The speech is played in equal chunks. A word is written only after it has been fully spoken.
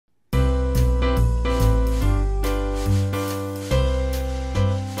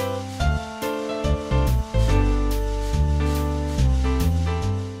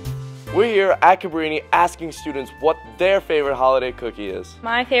here at Cabrini asking students what their favorite holiday cookie is.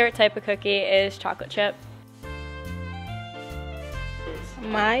 My favorite type of cookie is chocolate chip.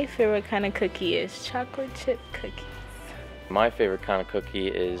 My favorite kind of cookie is chocolate chip cookies. My favorite kind of cookie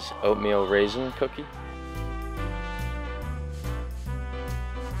is oatmeal raisin cookie.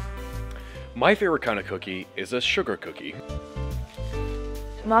 My favorite kind of cookie is a sugar cookie.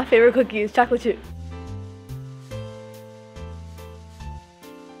 My favorite cookie is chocolate chip.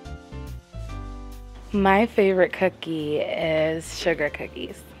 My favorite cookie is sugar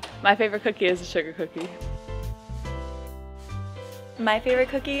cookies. My favorite cookie is a sugar cookie. My favorite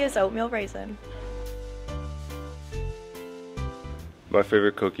cookie is oatmeal raisin. My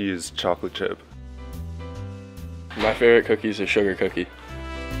favorite cookie is chocolate chip. My favorite cookie is a sugar cookie.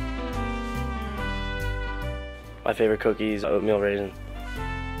 My favorite cookie is oatmeal raisin.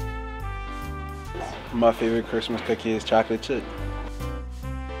 My favorite Christmas cookie is chocolate chip.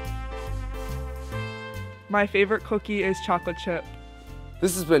 My favorite cookie is chocolate chip.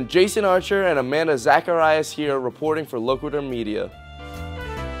 This has been Jason Archer and Amanda Zacharias here reporting for Loquitur Media.